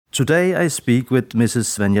Today I speak with Mrs.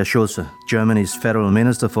 Svenja Schulze, Germany's Federal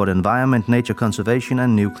Minister for the Environment, Nature Conservation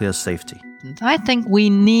and Nuclear Safety. I think we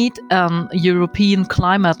need a European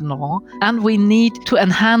climate law, and we need to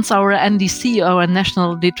enhance our NDC, our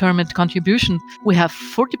National Determined Contribution. We have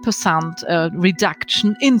 40%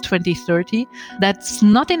 reduction in 2030. That's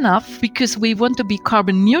not enough because we want to be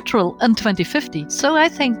carbon neutral in 2050. So I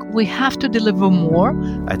think we have to deliver more.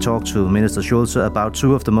 I talked to Minister Schulze about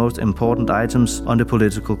two of the most important items on the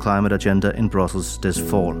political climate agenda in Brussels this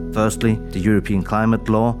fall. Firstly, the European climate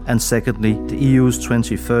law, and secondly, the EU's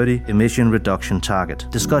 2030 emission reduction target.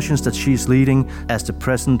 Discussions that she's leading as the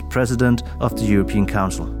present president of the European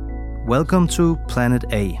Council. Welcome to Planet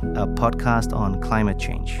A podcast on climate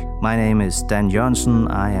change. My name is Dan Jørgensen.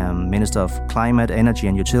 I am Minister of Climate, Energy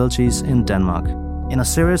and Utilities in Denmark. In a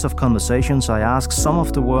series of conversations, I ask some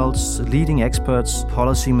of the world's leading experts,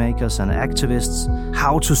 policymakers and activists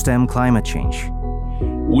how to stem climate change.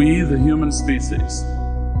 We, the human species,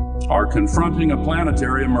 are confronting a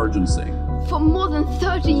planetary emergency. For more than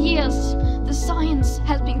 30 years, the science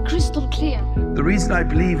has been crystal clear. The reason I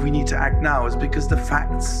believe we need to act now is because the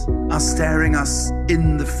facts are staring us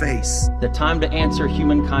in the face. The time to answer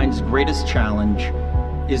humankind's greatest challenge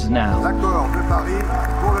is now. L'accord de Paris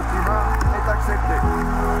pour le climat est accepté.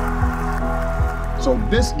 So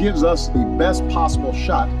this gives us the best possible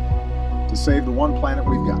shot to save the one planet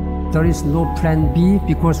we've got. There is no plan B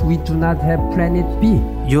because we do not have planet B.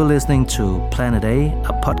 You're listening to Planet A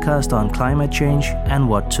podcast on climate change and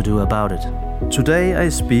what to do about it. Today I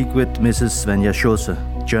speak with Mrs. Svenja Schulze,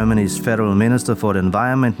 Germany's Federal Minister for the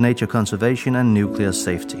Environment, Nature Conservation and Nuclear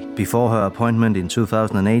Safety. Before her appointment in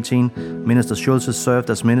 2018, Minister Schulze served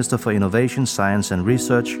as Minister for Innovation, Science and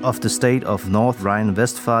Research of the state of North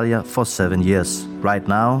Rhine-Westphalia for 7 years. Right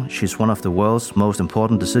now, she's one of the world's most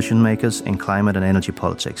important decision makers in climate and energy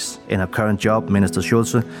politics. In her current job, Minister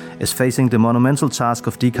Schulze is facing the monumental task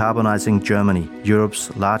of decarbonizing Germany,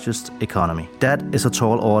 Europe's largest economy. That is a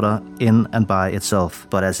tall order in and by itself.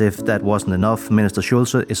 But as if that wasn't enough, Minister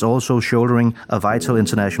Schulze is also shouldering a vital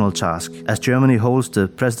international task, as Germany holds the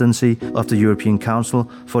presidency of the European Council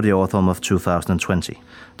for the autumn of 2020.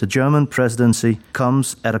 The German presidency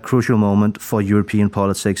comes at a crucial moment for European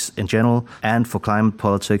politics in general and for climate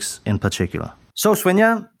politics in particular. So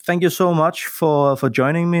Svenja, thank you so much for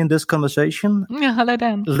joining me in this conversation. Yeah, hello,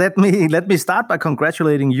 Dan. Let me start by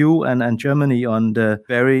congratulating you and Germany on the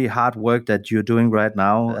very hard work that you're doing right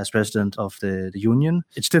now as president of the Union.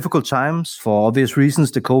 It's difficult times for obvious reasons,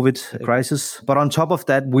 the COVID crisis. But on top of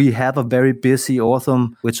that, we have a very busy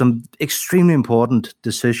autumn with some extremely important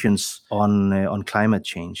decisions on climate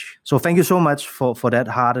change. So thank you so much for that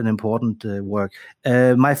hard and important work.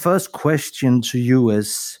 My first question to you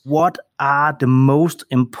is, what are the most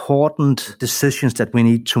important decisions that we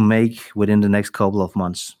need to make within the next couple of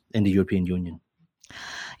months in the European Union?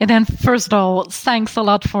 And then first of all, thanks a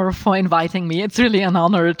lot for inviting me. It's really an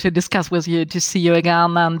honor to discuss with you, to see you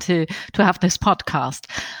again and to have this podcast.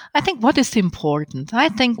 I think what is important, I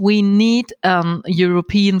think we need a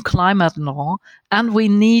European climate law, and we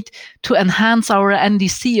need to enhance our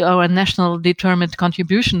NDC, our National Determined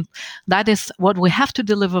Contribution. That is what we have to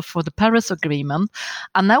deliver for the Paris Agreement.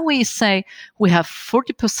 And now we say we have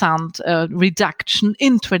 40% reduction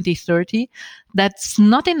in 2030. That's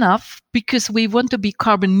not enough because we want to be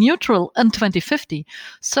carbon neutral in 2050.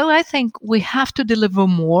 So I think we have to deliver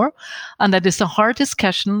more. And that is a hard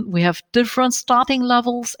discussion. We have different starting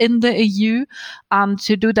levels in the EU. And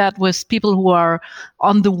to do that with people who are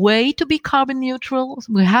on the way to be carbon neutral,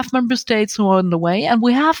 we have member states who are on the way, and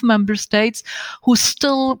we have member states who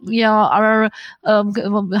still are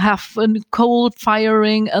have coal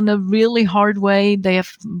firing in a really hard way. They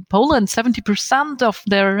have Poland, 70% of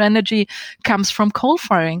their energy comes from coal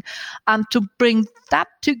firing. And to bring that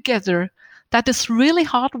together, that is really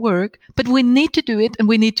hard work, but we need to do it, and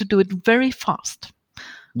we need to do it very fast.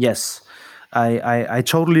 Yes. I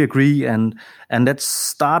totally agree, and let's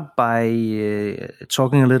start by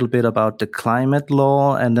talking a little bit about the climate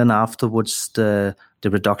law, and then afterwards the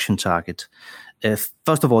reduction target.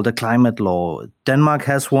 First of all, the climate law. Denmark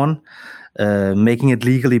has one, making it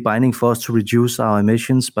legally binding for us to reduce our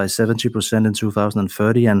emissions by 70% in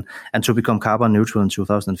 2030 and to become carbon neutral in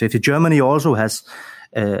 2050. Germany also has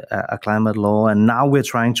a climate law, and now we're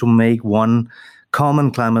trying to make one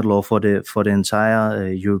common climate law for the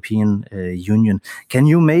entire European Union. Can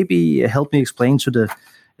you maybe help me explain to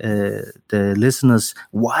the listeners,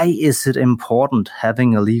 why is it important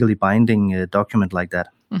having a legally binding document like that?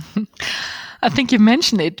 I think you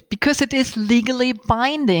mentioned it because it is legally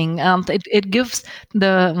binding, and it gives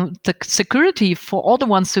the security for all the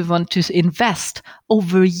ones who want to invest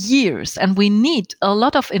over years. And we need a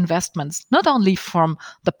lot of investments, not only from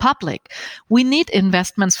the public. We need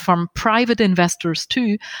investments from private investors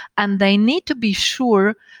too, and they need to be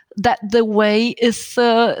sure that the way is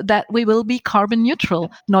that we will be carbon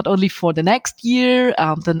neutral, not only for the next year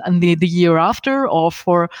and the year after, or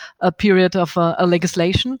for a period of a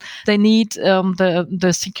legislation. They need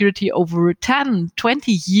the security over 10,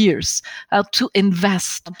 20 years to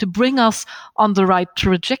invest, to bring us on the right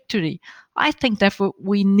trajectory. I think, therefore,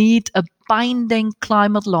 we need a binding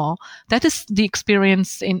climate law. That is the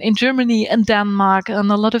experience in Germany and Denmark and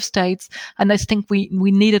a lot of states. And I think we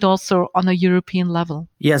need it also on a European level.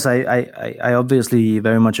 Yes, I obviously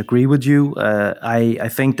very much agree with you. I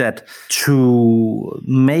think that to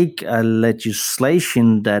make a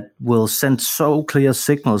legislation that will send so clear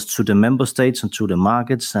signals to the member states and to the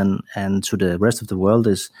markets and to the rest of the world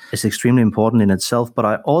is extremely important in itself. But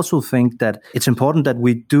I also think that it's important that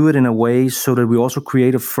we do it in a way so that we also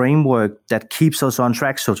create a framework that keeps us on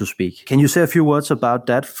track, so to speak. Can you say a few words about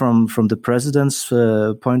that from the president's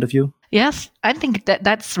point of view? Yes, I think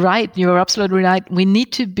that's right. You're absolutely right. We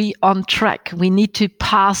need to be on track. We need to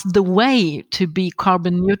pass the way to be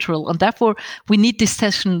carbon neutral. And therefore, we need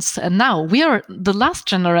decisions now. We are the last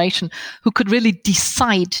generation who could really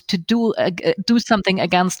decide to do something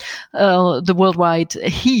against the worldwide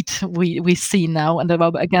heat we see now and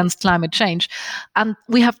against climate change. And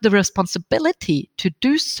we have the responsibility to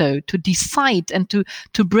do so, to decide and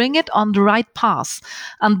to bring it on the right path.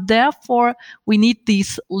 And therefore, we need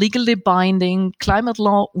these legally binding climate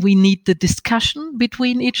law. We need the discussion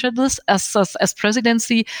between each other. As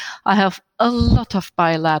presidency, I have a lot of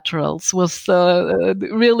bilaterals with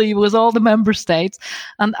all the member states.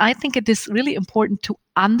 And I think it is really important to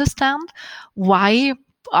understand why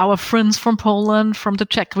our friends from Poland, from the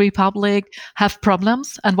Czech Republic have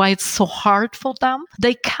problems and why it's so hard for them.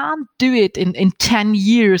 They can't do it in 10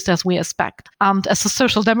 years as we expect. And as a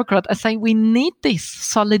social democrat, I say we need this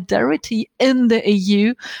solidarity in the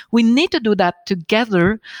EU. We need to do that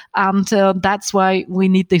together. And that's why we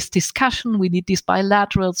need this discussion. We need these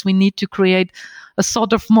bilaterals. We need to create a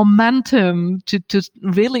sort of momentum to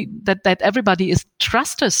really that everybody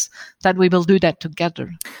trusts us that we will do that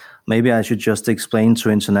together. Maybe I should just explain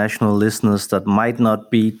to international listeners that might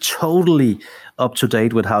not be totally up to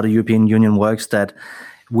date with how the European Union works that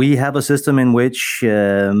we have a system in which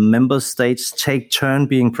member states take turn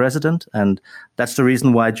being president. And that's the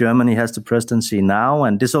reason why Germany has the presidency now.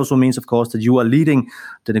 And this also means, of course, that you are leading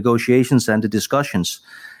the negotiations and the discussions.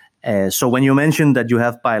 So when you mentioned that you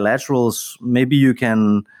have bilaterals, maybe you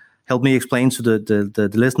can help me explain to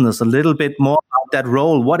the listeners a little bit more about that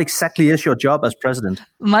role. What exactly is your job as president?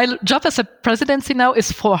 My job as a presidency now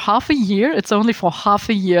is for half a year. It's only for half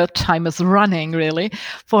a year. Time is running, really.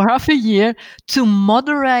 For half a year to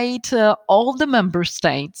moderate all the member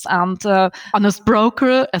states. And as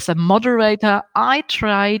broker, as a moderator, I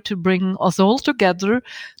try to bring us all together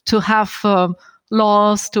to have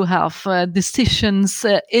laws, to have decisions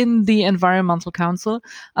in the Environmental Council.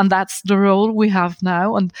 And that's the role we have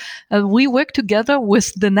now. And we work together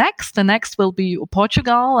with the next. The next will be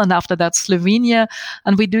Portugal, and after that Slovenia.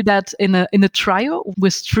 And we do that in a trio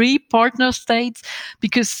with 3 partner states,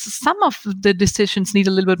 because some of the decisions need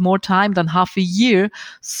a little bit more time than half a year.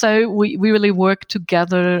 So we really work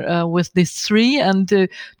together with these 3 and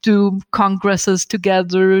do congresses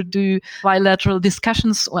together, do bilateral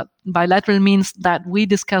discussions. Well, bilateral means that we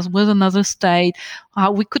discuss with another state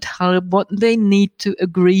how we could help, what they need to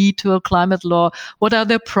agree to a climate law, what are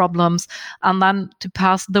their problems, and then to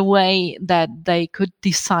pass the way that they could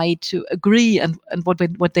decide to agree and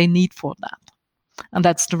what they need for that. And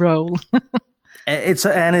that's the role. It's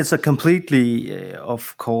a completely,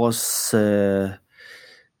 of course,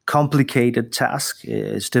 complicated task.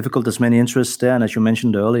 It's difficult. There's many interests there. And as you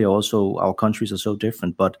mentioned earlier, also our countries are so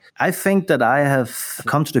different. But I think that I have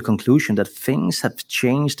come to the conclusion that things have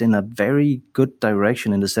changed in a very good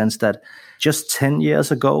direction, in the sense that just 10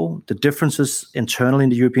 years ago, the differences internally in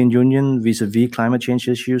the European Union vis-a-vis climate change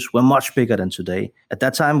issues were much bigger than today. At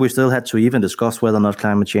that time, we still had to even discuss whether or not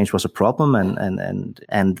climate change was a problem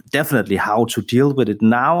and definitely how to deal with it.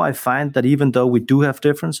 Now I find that even though we do have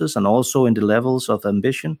differences, and also in the levels of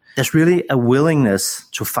ambition, there's really a willingness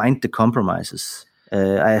to find the compromises.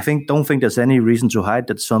 I don't think there's any reason to hide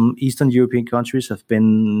that some Eastern European countries have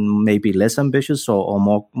been maybe less ambitious or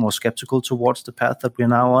more skeptical towards the path that we're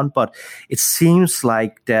now on. But it seems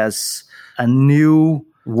like there's a new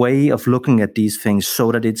way of looking at these things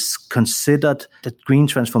so that it's considered, that green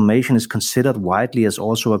transformation is considered widely as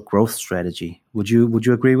also a growth strategy. Would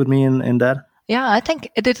you agree with me in that? Yeah, I think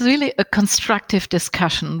it is really a constructive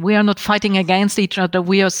discussion. We are not fighting against each other.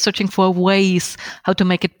 We are searching for ways how to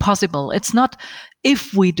make it possible. It's not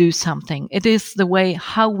if we do something, it is the way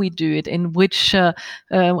how we do it, in which,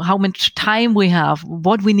 how much time we have,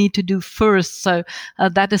 what we need to do first. So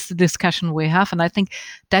that is the discussion we have. And I think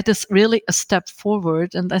that is really a step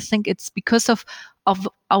forward. And I think it's because of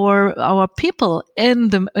our people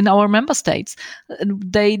in our member states.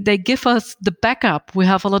 They give us the backup. We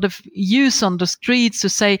have a lot of youth on the streets to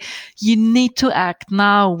say, you need to act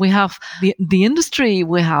now. We have the industry,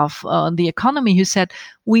 we have the economy who said,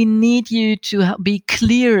 we need you to be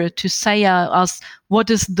clear to say us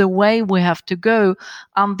what is the way we have to go.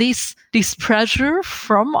 And this pressure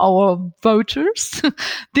from our voters,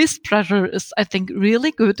 this pressure is, I think,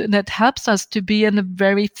 really good, and it helps us to be in a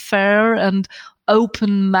very fair and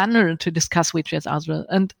open manner to discuss with each other.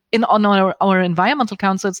 And on our environmental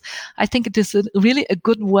councils, I think it is really a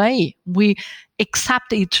good way. We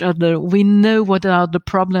accept each other. We know what are the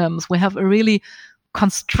problems. We have a really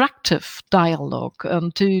constructive dialogue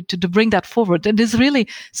to bring that forward. It is really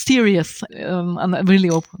serious and really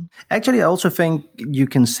open. Actually, I also think you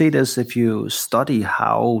can see this if you study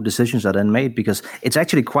how decisions are then made, because it's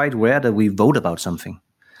actually quite rare that we vote about something.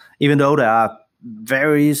 Even though there are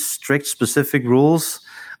very strict, specific rules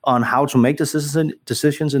on how to make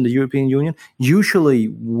decisions in the European Union, usually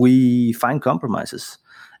we find compromises.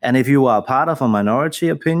 And if you are part of a minority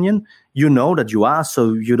opinion, you know that you are,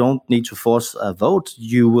 so you don't need to force a vote.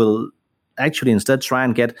 You will actually instead try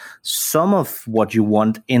and get some of what you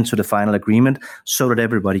want into the final agreement so that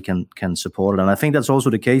everybody can support it. And I think that's also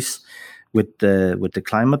the case with the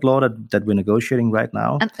climate law that we're negotiating right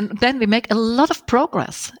now. And then we make a lot of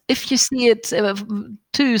progress. If you see it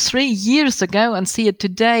 2-3 years ago and see it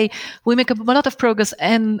today, we make a lot of progress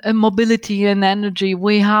in mobility and energy.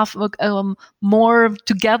 We have more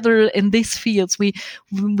together in these fields. We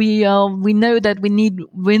know that we need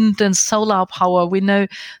wind and solar power. We know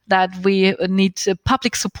that we need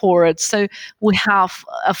public support. So we have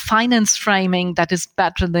a finance framing that is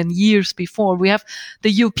better than years before. We have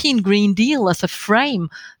the European Green Deal as a frame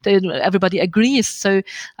that everybody agrees. So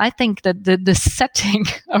I think that the setting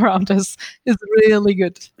around us is really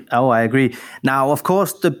good. Oh, I agree. Now, of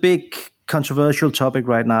course, the big controversial topic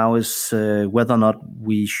right now is whether or not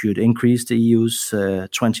we should increase the EU's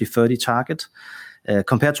 2030 target.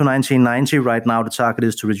 Compared to 1990, right now the target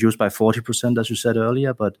is to reduce by 40%, as you said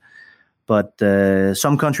earlier, but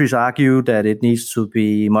some countries argue that it needs to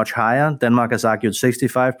be much higher. Denmark has argued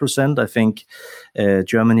 65%. I think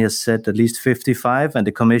Germany has said at least 55%, and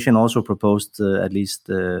the Commission also proposed at least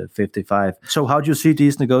 55%. So how do you see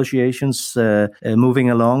these negotiations moving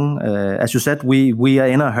along? As you said, we are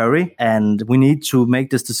in a hurry, and we need to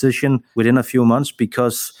make this decision within a few months,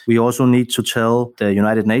 because we also need to tell the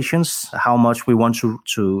United Nations how much we want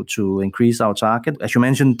to increase our target. As you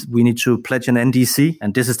mentioned, we need to pledge an NDC,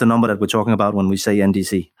 and this is the number that we're talking about when we say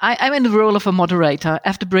NDC. I'm in the role of a moderator. I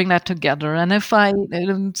have to bring that together. And if I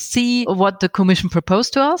see what the Commission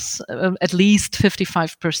proposed to us, at least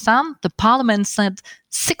 55%, the Parliament said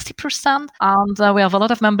 60%. And we have a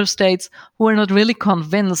lot of member states who are not really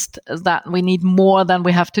convinced that we need more than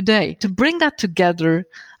we have today. To bring that together,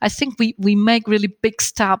 I think we make really big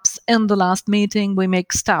steps in the last meeting. We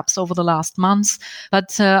make steps over the last months.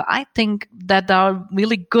 But I think that there are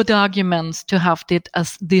really good arguments to have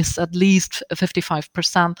this at least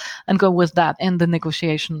 55% and go with that in the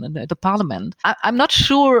negotiation in the Parliament. I'm not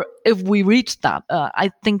sure if we reach that.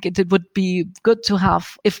 I think it would be good to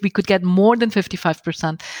have, if we could get more than 55%,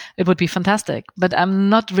 it would be fantastic. But I'm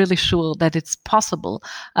not really sure that it's possible.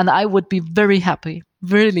 And I would be very happy,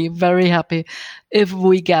 really very happy, if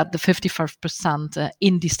we get the 55%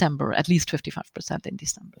 in December, at least 55% in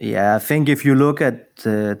December. Yeah, I think if you look at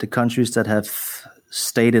the countries that have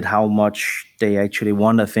stated how much they actually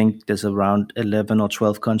want, I think there's around 11 or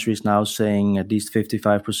 12 countries now saying at least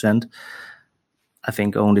 55%. I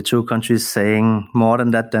think only 2 countries saying more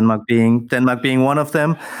than that, Denmark being one of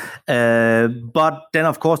them. But then,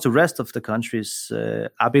 of course, the rest of the countries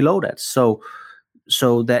are below that. So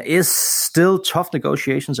there is still tough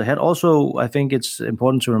negotiations ahead. Also, I think it's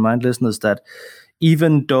important to remind listeners that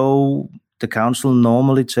even though the Council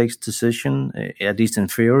normally takes decision, at least in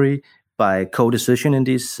theory, by co-decision in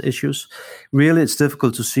these issues, really it's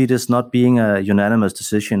difficult to see this not being a unanimous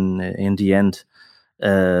decision in the end.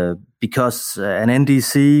 Because an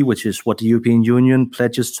NDC, which is what the European Union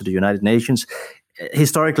pledges to the United Nations,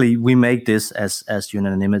 historically we make this as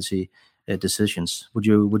unanimity decisions. Would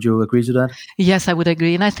you agree to that? Yes, I would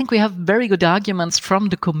agree, and I think we have very good arguments from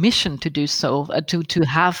the Commission to do so, to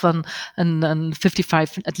have at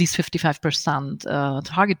least 55%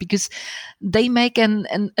 target, because they make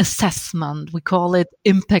an assessment. We call it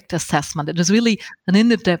impact assessment. It is really an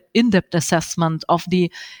in-depth assessment of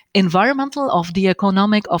the environmental, of the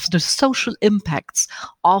economic, of the social impacts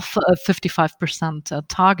of a 55%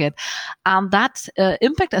 target. And that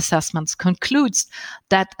impact assessment concludes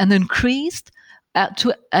that an increased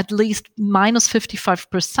to at least minus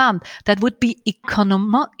 55%, that would be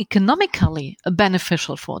economically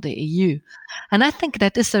beneficial for the EU. And I think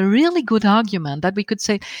that is a really good argument, that we could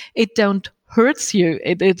say it don't hurts you.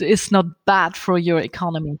 It is not bad for your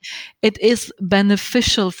economy. It is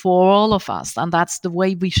beneficial for all of us, and that's the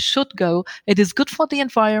way we should go. It is good for the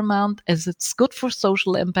environment, as it's good for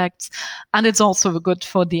social impacts, and it's also good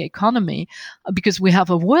for the economy, because we have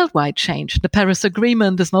a worldwide change. The Paris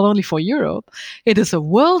Agreement is not only for Europe, it is a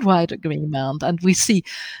worldwide agreement, and we see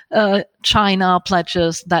China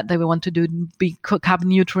pledges that they want to be carbon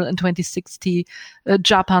neutral in 2060.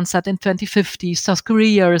 Japan said in 2050. South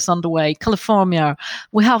Korea is on the way. California.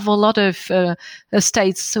 We have a lot of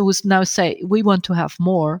states who now say we want to have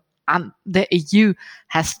more, and the EU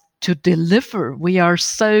has to deliver. We are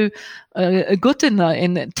so good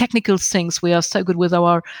in technical things. We are so good with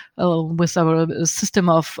our system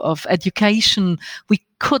of education. We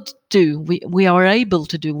could do. We are able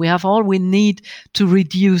to do. We have all we need to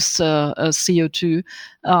reduce CO2,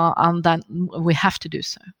 and then we have to do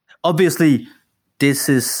so. Obviously, this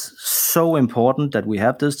is so important that we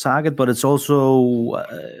have this target, but it's also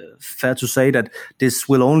fair to say that this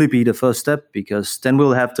will only be the first step, because then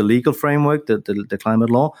we'll have the legal framework, the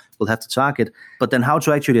climate law, we'll have the target. But then how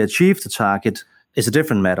to actually achieve the target is a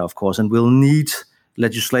different matter, of course, and we'll need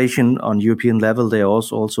legislation on European level there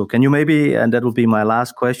also. Can you maybe, and that will be my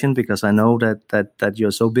last question, because I know that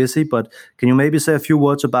you're so busy, but can you maybe say a few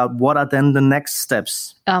words about what are then the next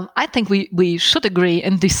steps? I think we should agree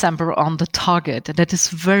in December on the target. That is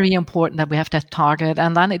very important that we have that target,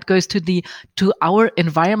 and then it goes to our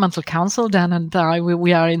environmental council. Dan and I,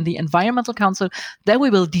 we are in the environmental council. There we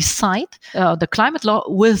will decide the climate law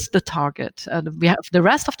with the target. We have the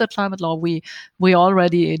rest of the climate law. We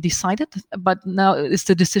already decided, but now it's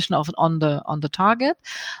the decision on the target,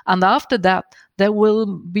 and after that, there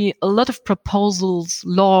will be a lot of proposals,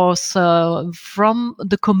 laws from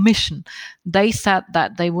the Commission. They said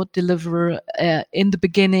that they would deliver in the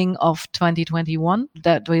beginning of 2021,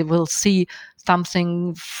 that we will see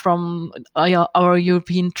something from our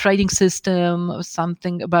European trading system,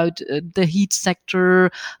 something about the heat sector,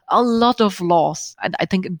 a lot of laws. And I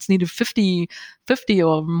think it's needed 50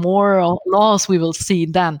 or more laws we will see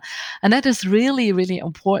then. And that is really, really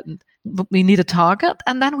important. We need a target,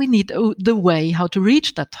 and then we need the way how to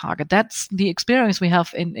reach that target. That's the experience we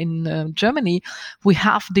have in Germany. We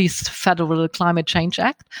have this Federal Climate Change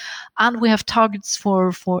Act, and we have targets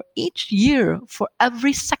for each year for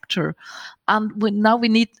every sector. And now we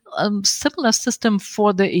need a similar system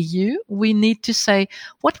for the EU. We need to say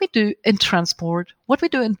what we do in transport, what we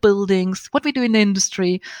do in buildings, what we do in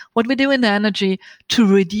industry, what we do in energy to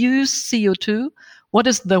reduce CO2. What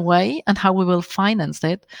is the way and how we will finance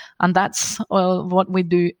it? And that's what we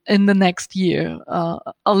do in the next year.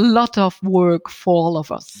 A lot of work for all of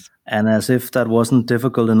us. And as if that wasn't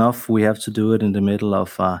difficult enough, we have to do it in the middle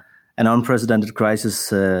of an unprecedented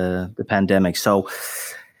crisis, the pandemic. So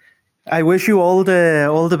I wish you all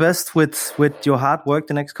the best with your hard work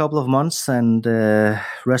the next couple of months, and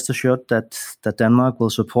rest assured that Denmark will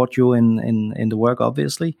support you in the work,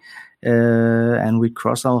 obviously. And we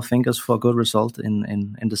cross our fingers for a good result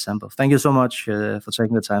in December. Thank you so much for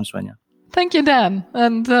taking the time, Svenja. Thank you, Dan,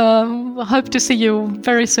 and hope to see you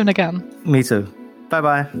very soon again. Me too.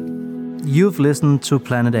 Bye-bye. You've listened to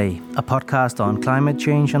Planet A podcast on climate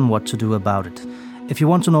change and what to do about it. If you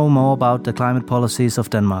want to know more about the climate policies of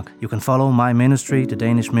Denmark, you can follow my ministry, the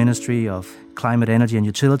Danish Ministry of Climate, Energy and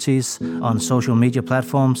Utilities, on social media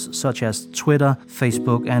platforms such as Twitter,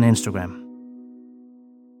 Facebook and Instagram.